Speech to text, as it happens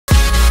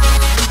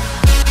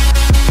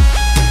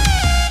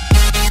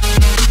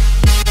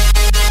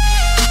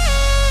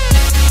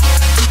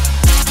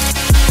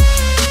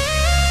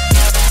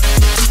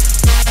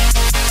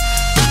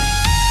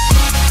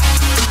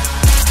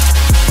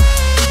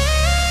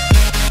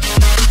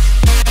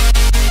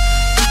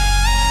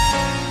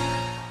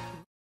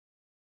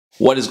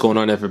What is going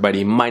on,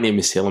 everybody? My name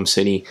is Salem,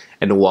 Soni,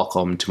 and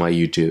welcome to my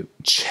YouTube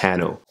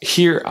channel.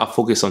 Here, I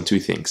focus on two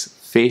things: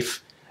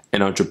 faith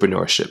and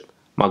entrepreneurship.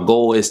 My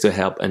goal is to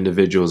help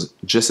individuals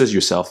just as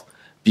yourself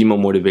be more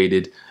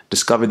motivated,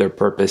 discover their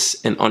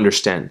purpose, and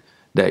understand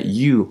that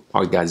you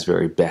are God's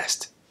very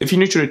best. If you're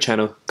new to the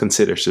channel,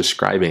 consider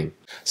subscribing.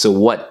 So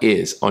what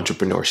is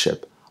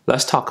entrepreneurship?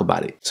 Let's talk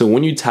about it. So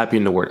when you type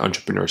in the word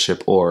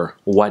entrepreneurship or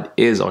what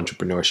is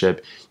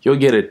entrepreneurship, you'll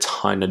get a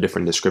ton of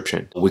different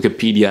description.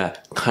 Wikipedia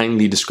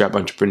kindly describes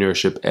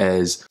entrepreneurship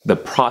as the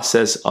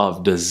process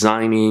of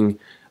designing,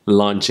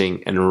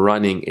 launching, and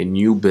running a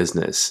new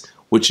business,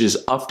 which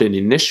is often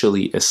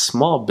initially a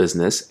small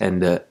business,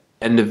 and the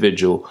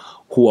individual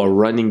who are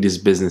running these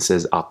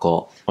businesses are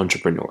called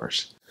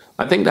entrepreneurs.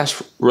 I think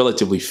that's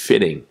relatively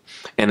fitting.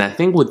 And I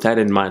think with that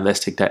in mind,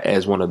 let's take that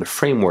as one of the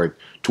framework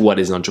to what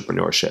is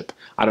entrepreneurship.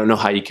 I don't know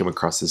how you came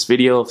across this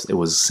video, if it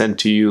was sent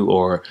to you,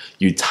 or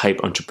you type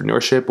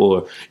entrepreneurship,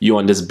 or you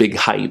on this big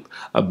hype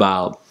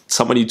about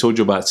somebody told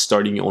you about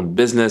starting your own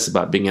business,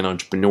 about being an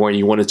entrepreneur, and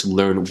you wanted to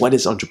learn what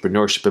is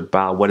entrepreneurship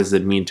about, what does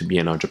it mean to be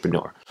an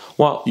entrepreneur?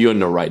 Well, you're in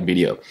the right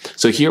video.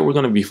 So here we're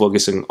going to be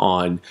focusing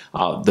on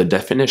the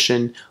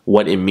definition,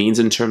 what it means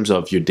in terms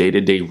of your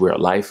day-to-day real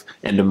life,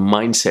 and the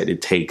mindset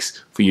it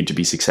takes for you to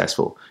be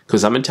successful.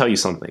 Because I'm going to tell you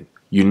something.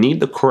 You need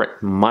the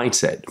correct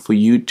mindset for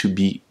you to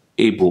be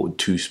able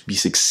to be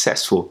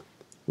successful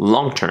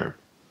long-term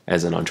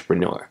as an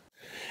entrepreneur.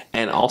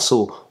 And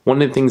also,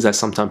 one of the things that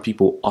sometimes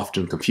people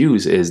often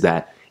confuse is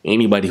that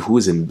anybody who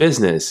is in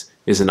business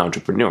is an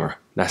entrepreneur.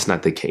 That's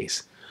not the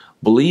case.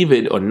 Believe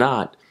it or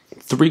not,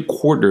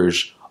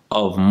 3/4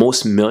 of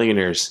most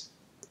millionaires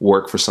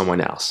work for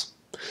someone else.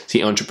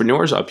 See,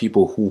 entrepreneurs are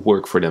people who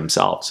work for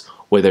themselves,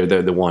 whether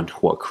they're the one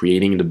who are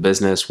creating the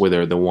business, whether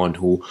they're the one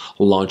who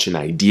launch an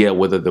idea,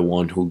 whether they're the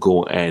one who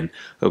go and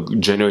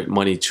generate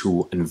money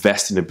to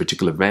invest in a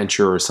particular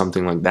venture or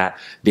something like that.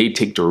 They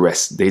take the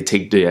risk. They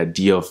take the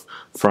idea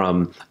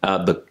from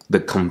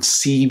the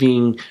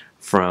conceiving,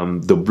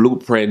 from the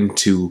blueprint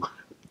to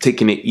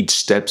taking it each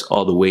steps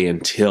all the way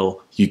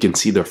until you can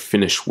see their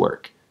finished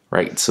work.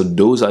 Right? So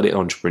those are the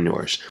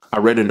entrepreneurs. I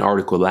read an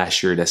article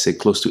last year that said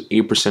close to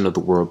 8% of the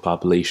world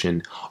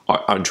population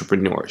are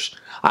entrepreneurs.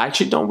 I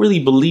actually don't really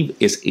believe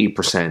it's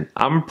 8%.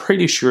 I'm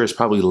pretty sure it's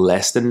probably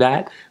less than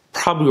that.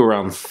 Probably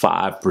around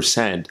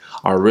 5%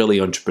 are really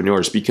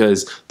entrepreneurs,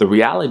 because the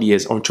reality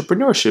is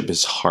entrepreneurship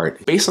is hard.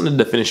 Based on the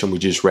definition we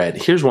just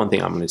read, here's one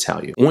thing I'm going to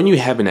tell you. When you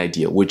have an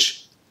idea,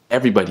 which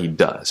everybody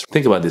does.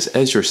 Think about this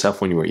as yourself.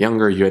 When you were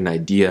younger, you had an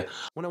idea.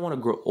 When I want to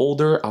grow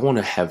older, I want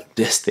to have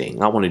this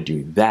thing. I want to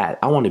do that.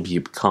 I want to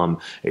become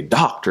a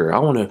doctor. I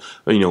want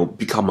to,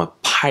 become a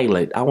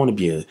pilot. I want to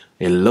be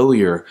a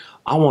lawyer.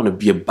 I want to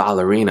be a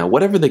ballerina.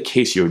 Whatever the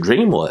case your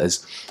dream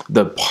was,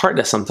 the part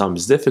that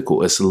sometimes is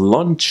difficult is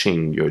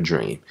launching your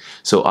dream.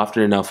 So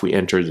often enough, we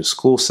enter the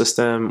school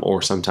system,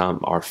 or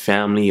sometimes our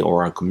family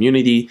or our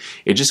community.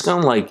 It just kind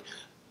of like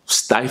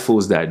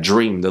stifles that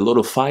dream, the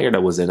little fire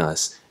that was in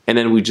us. And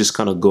then we just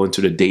kind of go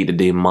into the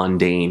day-to-day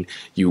mundane.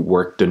 You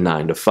work the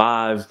 9 to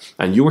 5,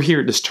 and you will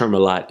hear this term a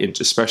lot,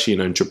 especially in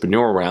the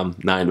entrepreneur realm,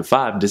 9 to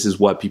 5. This is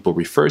what people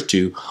refer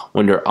to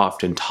when they're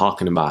often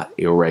talking about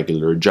a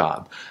regular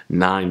job.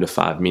 9 to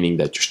 5, meaning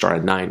that you start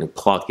at 9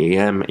 o'clock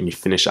a.m. and you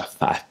finish at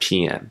 5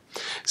 p.m.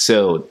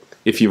 So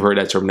if you've heard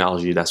that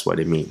terminology, that's what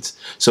it means.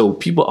 So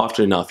people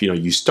often enough,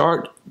 you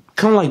start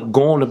kind of like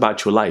going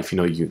about your life.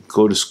 You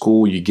go to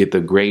school, you get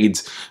the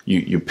grades,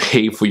 you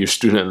pay for your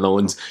student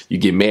loans, you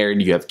get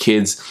married, you have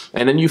kids,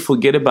 and then you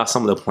forget about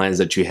some of the plans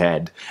that you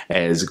had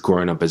as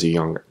growing up as a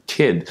younger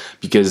kid,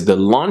 because the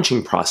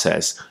launching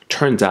process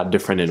turns out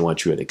different than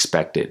what you had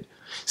expected.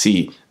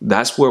 See,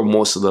 that's where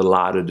a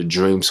lot of the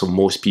dreams for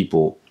most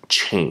people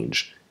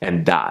change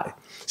and die.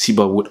 See,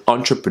 but with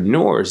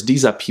entrepreneurs,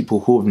 these are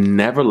people who have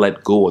never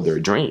let go of their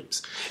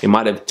dreams. It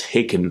might have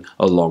taken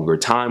a longer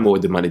time, or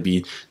they might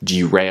be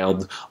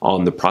derailed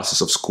on the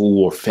process of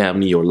school or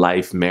family or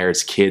life,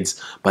 marriage,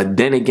 kids. But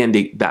then again,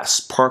 that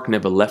spark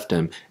never left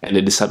them, and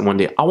they decide one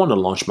day, I want to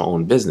launch my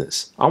own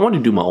business. I want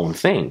to do my own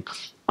thing.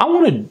 I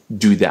want to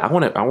do that. I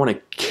want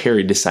to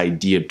carry this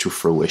idea to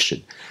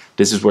fruition.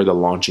 This is where the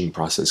launching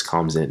process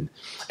comes in.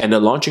 And the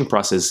launching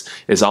process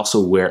is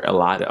also where a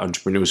lot of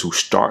entrepreneurs who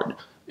start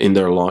in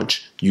their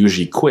launch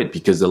usually quit,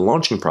 because the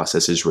launching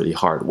process is really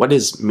hard. What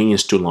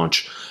means to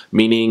launch?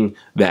 Meaning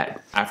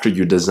that after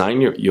you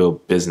design your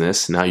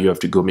business, now you have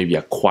to go maybe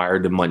acquire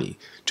the money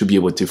to be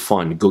able to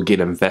fund, go get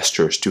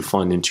investors to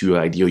fund into your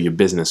idea, your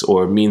business.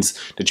 Or it means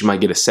that you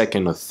might get a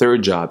second or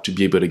third job to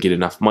be able to get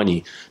enough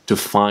money to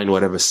find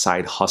whatever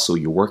side hustle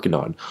you're working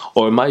on.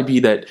 Or it might be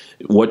that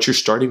what you're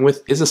starting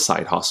with is a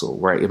side hustle,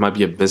 right? It might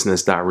be a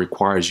business that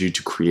requires you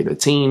to create a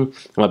team.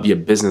 It might be a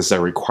business that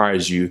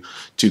requires you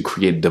to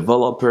create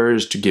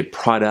developers, to get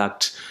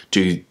product,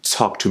 to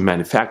talk to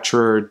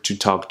manufacturer, to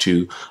talk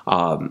to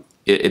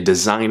a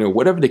designer,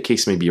 whatever the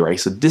case may be, right?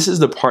 So this is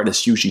the part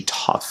that's usually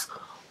tough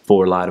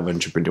for a lot of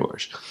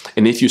entrepreneurs.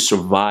 And if you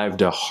survive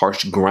the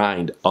harsh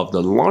grind of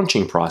the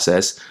launching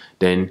process,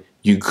 then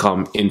you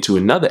come into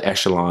another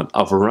echelon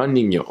of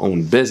running your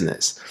own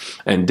business.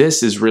 And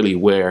this is really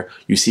where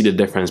you see the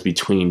difference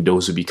between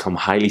those who become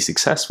highly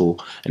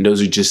successful and those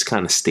who just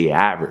kind of stay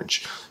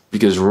average.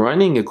 Because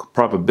running a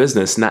proper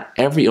business, not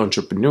every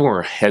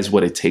entrepreneur has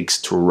what it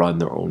takes to run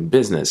their own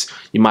business.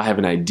 You might have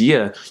an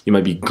idea, you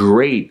might be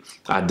great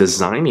at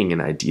designing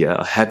an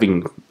idea,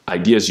 having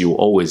ideas you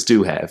always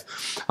do have.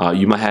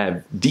 You might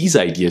have these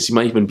ideas, you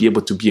might even be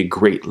able to be a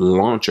great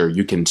launcher.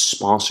 You can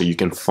sponsor, you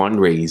can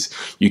fundraise,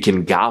 you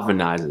can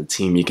galvanize a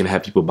team, you can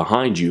have people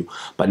behind you.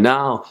 But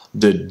now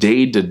the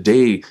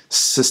day-to-day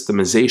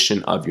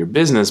systemization of your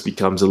business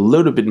becomes a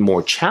little bit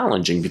more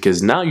challenging,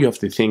 because now you have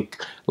to think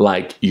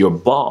like your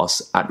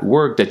boss at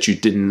work that you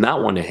did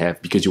not want to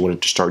have because you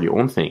wanted to start your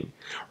own thing,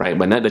 right?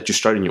 But now that you're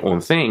starting your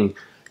own thing,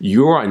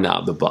 you are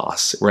now the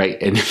boss,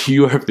 right? And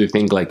you have to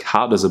think like,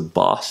 how does a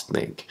boss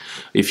think?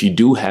 If you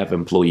do have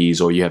employees,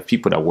 or you have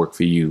people that work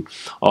for you,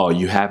 or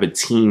you have a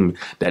team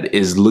that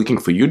is looking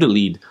for you to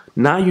lead,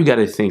 now you got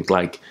to think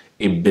like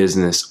a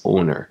business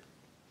owner.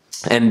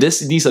 And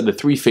these are the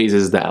three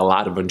phases that a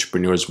lot of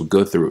entrepreneurs will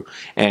go through.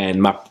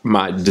 And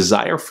my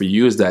desire for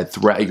you is that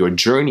throughout your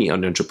journey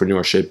on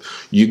entrepreneurship,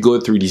 you go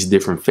through these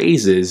different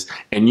phases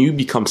and you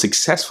become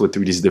successful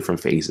through these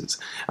different phases.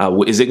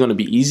 Is it going to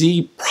be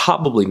easy?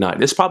 Probably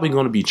not. It's probably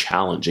going to be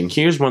challenging.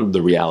 Here's one of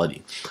the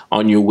reality.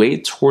 On your way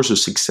towards the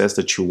success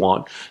that you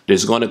want,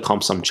 there's going to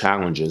come some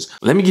challenges.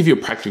 Let me give you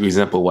a practical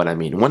example of what I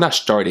mean. When I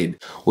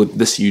started with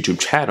this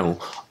YouTube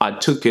channel, I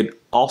took it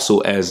also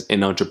as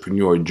an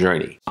entrepreneur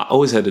journey. I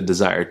always had a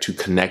desire to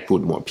connect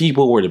with more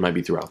people, where they might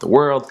be throughout the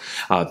world.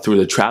 Through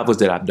the travels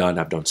that I've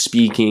done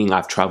speaking,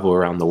 I've traveled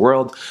around the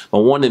world. But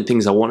one of the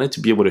things I wanted to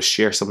be able to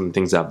share some of the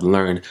things I've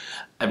learned.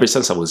 Ever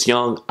since I was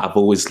young, I've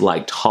always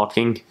liked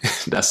talking.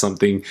 That's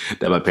something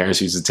that my parents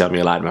used to tell me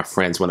a lot, my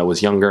friends, when I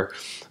was younger.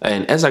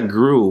 And as I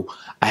grew,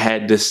 I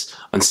had this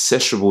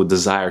insatiable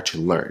desire to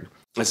learn.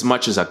 As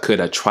much as I could,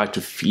 I tried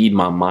to feed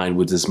my mind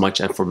with as much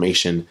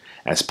information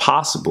as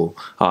possible.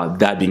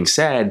 That being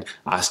said,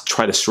 I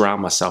try to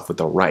surround myself with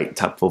the right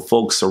type of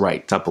folks, the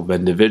right type of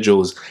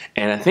individuals.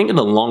 And I think in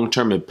the long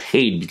term, it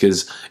paid,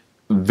 because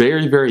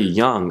very, very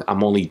young,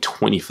 I'm only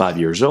 25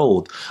 years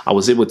old, I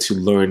was able to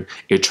learn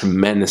a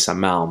tremendous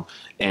amount.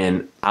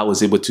 And I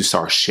was able to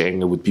start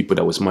sharing it with people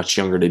that was much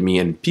younger than me,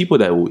 and people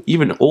that were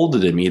even older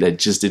than me that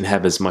just didn't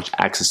have as much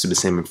access to the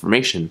same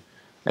information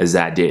as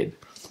I did.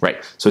 Right.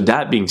 So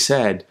that being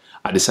said,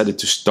 I decided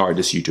to start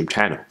this YouTube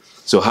channel.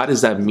 So how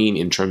does that mean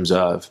in terms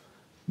of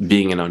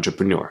being an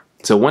entrepreneur?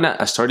 So when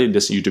I started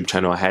this YouTube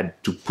channel, I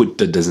had to put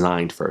the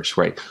design first,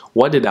 right?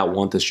 What did I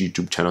want this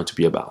YouTube channel to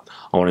be about?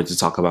 I wanted to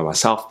talk about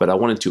myself, but I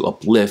wanted to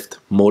uplift,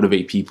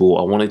 motivate people.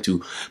 I wanted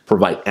to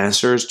provide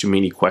answers to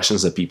many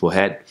questions that people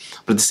had.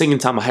 But at the same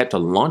time, I had to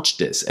launch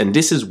this. And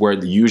this is where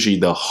usually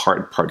the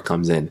hard part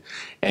comes in.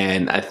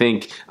 And I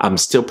think I'm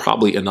still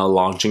probably in a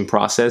launching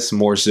process,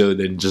 more so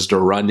than just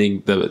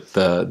running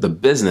the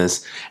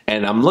business.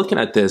 And I'm looking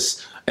at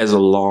this as a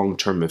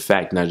long-term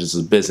effect, not just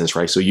a business,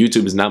 right? So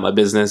YouTube is not my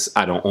business.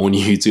 I don't own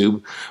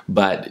YouTube,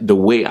 but the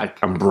way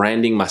I'm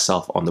branding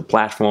myself on the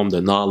platform,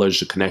 the knowledge,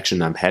 the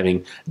connection I'm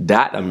having,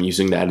 that I'm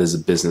using that as a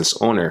business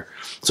owner.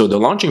 So the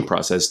launching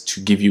process, to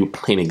give you a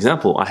plain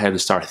example, I had to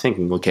start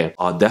thinking, okay,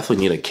 I'll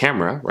definitely need a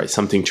camera, right?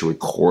 Something to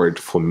record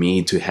for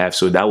me to have.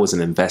 So that was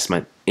an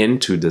investment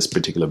into this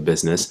particular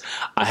business.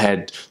 I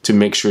had to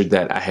make sure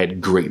that I had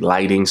great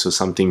lighting, so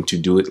something to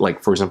do it.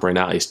 Like, for example, right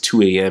now it's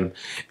 2 a.m.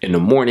 in the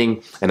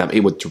morning and I'm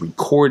able to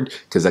record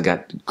because I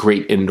got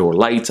great indoor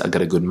lights. I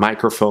got a good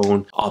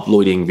microphone,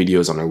 uploading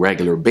videos on a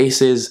regular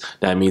basis.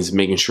 That means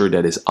making sure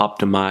that it's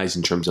optimized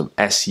in terms of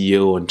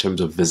SEO, in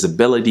terms of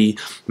visibility,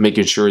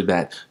 making sure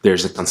that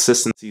there's a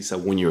consistency. So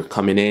when you're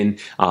coming in,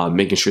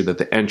 making sure that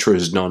the intro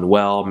is done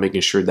well,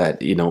 making sure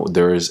that, you know,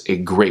 there's a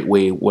great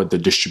way with the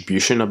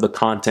distribution of the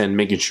content,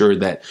 making sure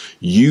that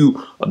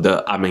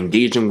I'm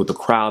engaging with the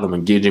crowd, I'm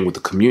engaging with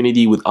the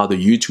community, with other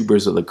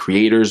YouTubers, other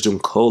creators, doing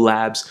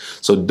collabs.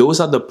 So those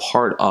are the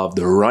part of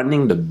the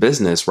running the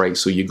business, right?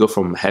 So you go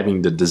from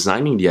having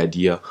designing the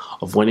idea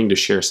of wanting to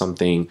share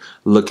something,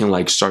 looking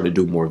like start to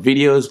do more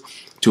videos,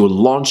 to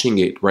launching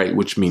it, right?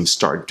 Which means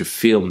start to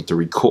film, to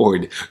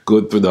record,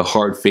 go through the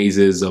hard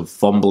phases of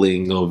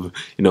fumbling, of,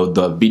 you know,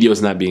 the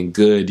videos not being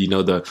good, you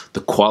know, the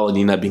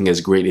quality not being as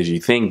great as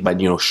you think, but,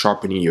 you know,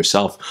 sharpening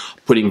yourself,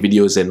 putting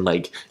videos in,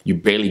 like, you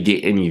barely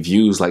get any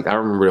views. Like, I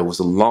remember it was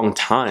a long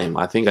time.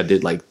 I think I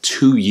did like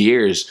 2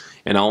 years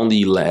and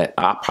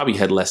I probably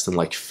had less than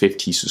like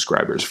 50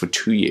 subscribers for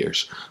 2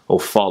 years, or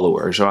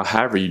followers, or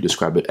however you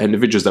describe it,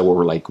 individuals that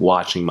were like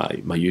watching my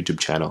YouTube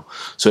channel.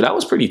 So that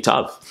was pretty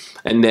tough.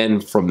 And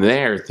then from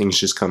there, things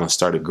just kind of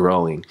started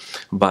growing.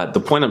 But the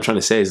point I'm trying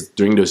to say is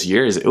during those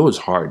years, it was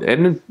hard.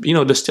 And, you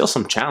know, there's still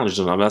some challenges.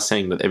 And I'm not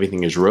saying that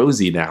everything is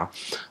rosy now,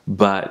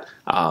 but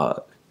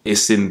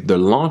it's in the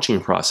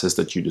launching process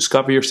that you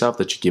discover yourself,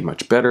 that you get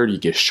much better, you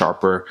get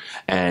sharper,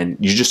 and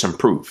you just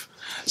improve.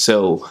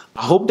 So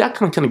I hope that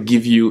can kind of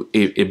give you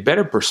a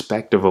better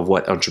perspective of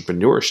what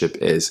entrepreneurship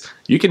is.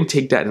 You can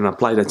take that and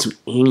apply that to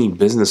any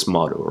business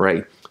model,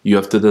 right? You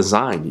have to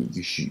design.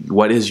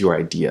 What is your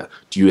idea?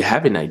 Do you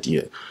have an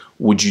idea?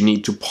 Would you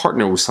need to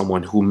partner with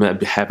someone who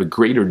might have a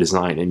greater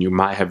design and you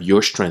might have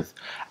your strength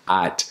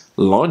at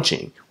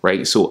launching,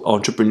 right? So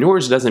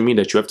entrepreneurs doesn't mean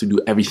that you have to do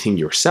everything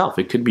yourself.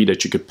 It could be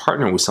that you could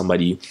partner with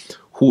somebody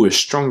who is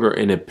stronger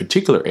in a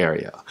particular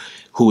area,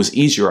 who is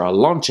easier at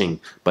launching,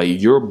 but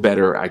you're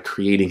better at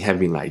creating,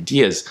 having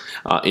ideas.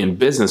 In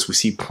business, we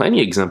see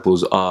plenty of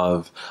examples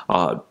of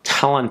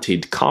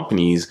talented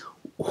companies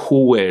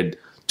who had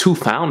two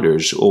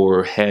founders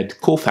or had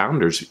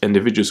co-founders,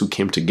 individuals who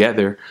came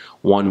together.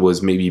 One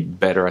was maybe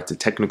better at the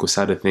technical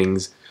side of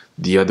things.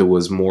 The other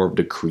was more of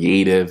the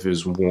creative,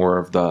 is more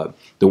of the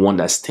one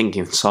that's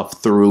thinking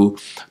stuff through,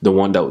 the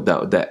one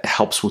that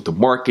helps with the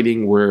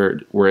marketing,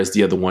 whereas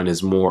the other one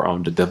is more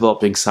on the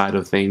developing side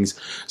of things.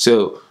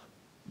 So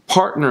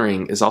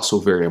partnering is also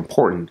very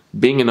important.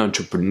 Being an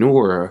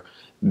entrepreneur,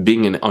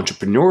 being in an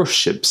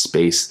entrepreneurship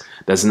space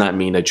does not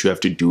mean that you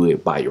have to do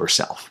it by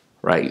yourself.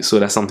 Right? So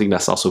that's something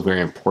that's also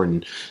very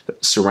important.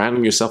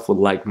 Surrounding yourself with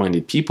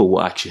like-minded people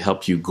will actually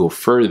help you go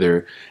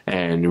further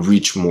and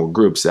reach more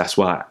groups. That's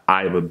why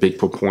I am a big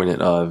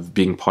proponent of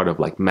being part of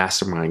like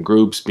mastermind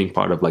groups, being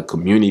part of like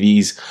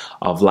communities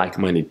of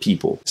like-minded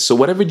people. So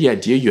whatever the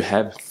idea you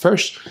have,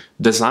 first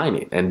design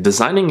it. And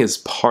designing is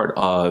part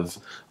of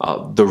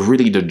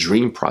the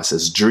dream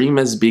process. Dream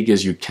as big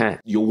as you can.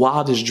 Your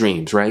wildest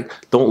dreams, right?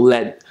 Don't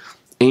let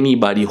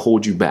anybody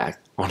hold you back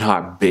on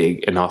how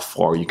big and how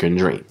far you can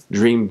dream.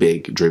 Dream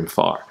big, dream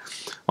far.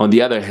 On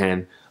the other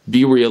hand,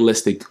 be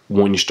realistic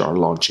when you start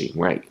launching,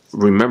 right?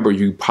 Remember,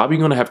 you're probably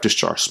going to have to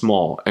start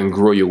small and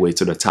grow your way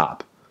to the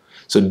top.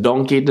 So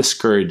don't get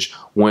discouraged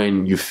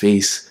when you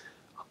face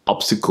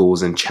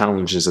obstacles and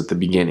challenges at the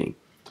beginning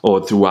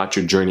or throughout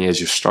your journey as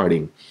you're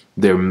starting.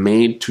 They're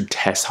made to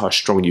test how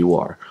strong you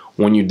are.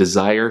 When you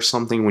desire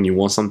something, when you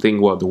want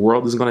something, well, the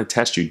world is going to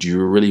test you. Do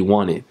you really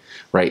want it,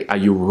 right? Are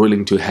you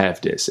willing to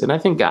have this? And I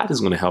think God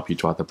is going to help you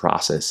throughout the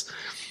process.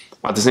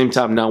 At the same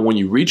time, now when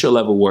you reach a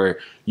level where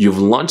you've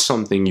launched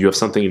something, you have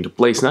something into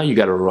place, now you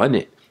got to run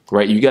it,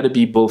 right? You got to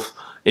be both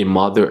a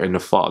mother and a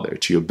father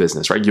to your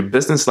business, right? Your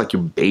business is like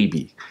your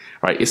baby,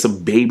 right? It's a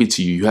baby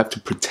to you. You have to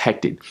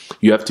protect it.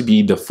 You have to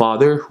be the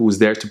father who's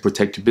there to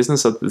protect your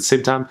business. At the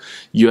same time,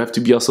 you have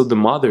to be also the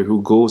mother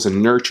who goes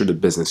and nurture the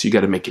business. You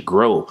got to make it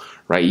grow,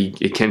 right?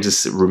 It can't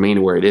just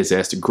remain where it is. It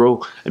has to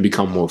grow and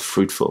become more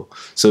fruitful.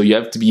 So you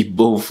have to be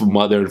both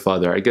mother and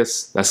father. I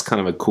guess that's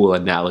kind of a cool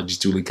analogy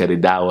to look at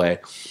it that way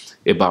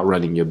about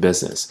running your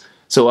business.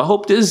 So I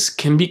hope this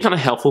can be kind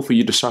of helpful for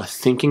you to start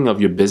thinking of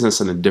your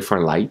business in a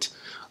different light,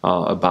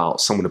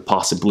 about some of the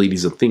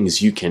possibilities of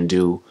things you can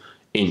do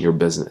in your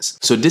business.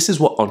 So this is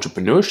what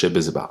entrepreneurship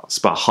is about. It's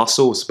about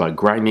hustle, it's about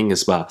grinding,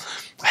 it's about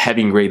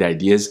having great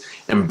ideas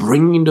and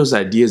bringing those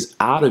ideas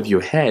out of your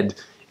head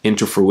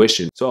into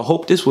fruition. So I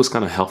hope this was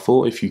kind of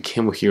helpful if you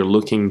came here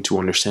looking to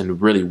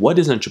understand really what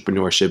is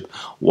entrepreneurship,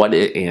 what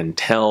it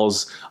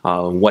entails,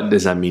 what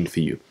does that mean for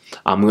you.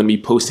 I'm going to be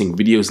posting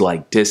videos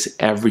like this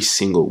every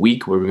single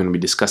week where we're going to be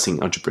discussing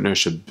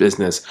entrepreneurship,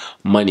 business,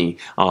 money.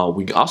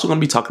 We're also going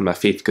to be talking about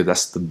faith because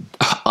that's the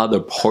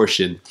other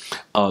portion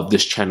of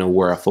this channel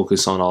where I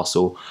focus on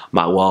also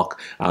my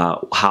walk,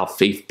 how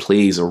faith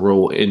plays a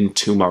role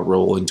into my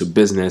role into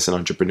business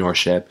and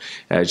entrepreneurship.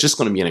 It's just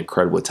going to be an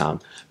incredible time.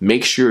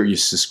 Make sure you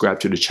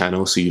subscribe to the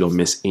channel so you don't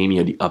miss any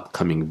of the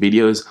upcoming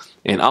videos.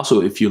 And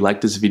also, if you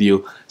like this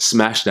video,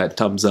 smash that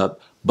thumbs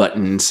up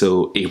button,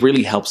 so it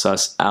really helps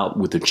us out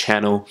with the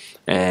channel,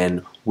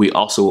 and we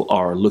also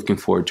are looking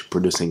forward to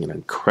producing an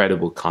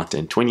incredible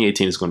content.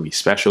 2018 is going to be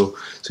special,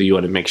 so you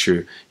want to make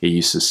sure that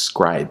you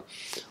subscribe.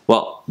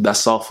 Well,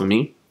 that's all for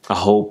me. I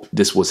hope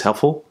this was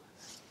helpful.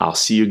 I'll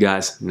see you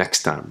guys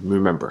next time.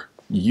 Remember,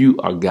 you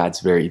are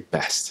God's very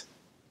best.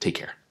 Take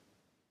care.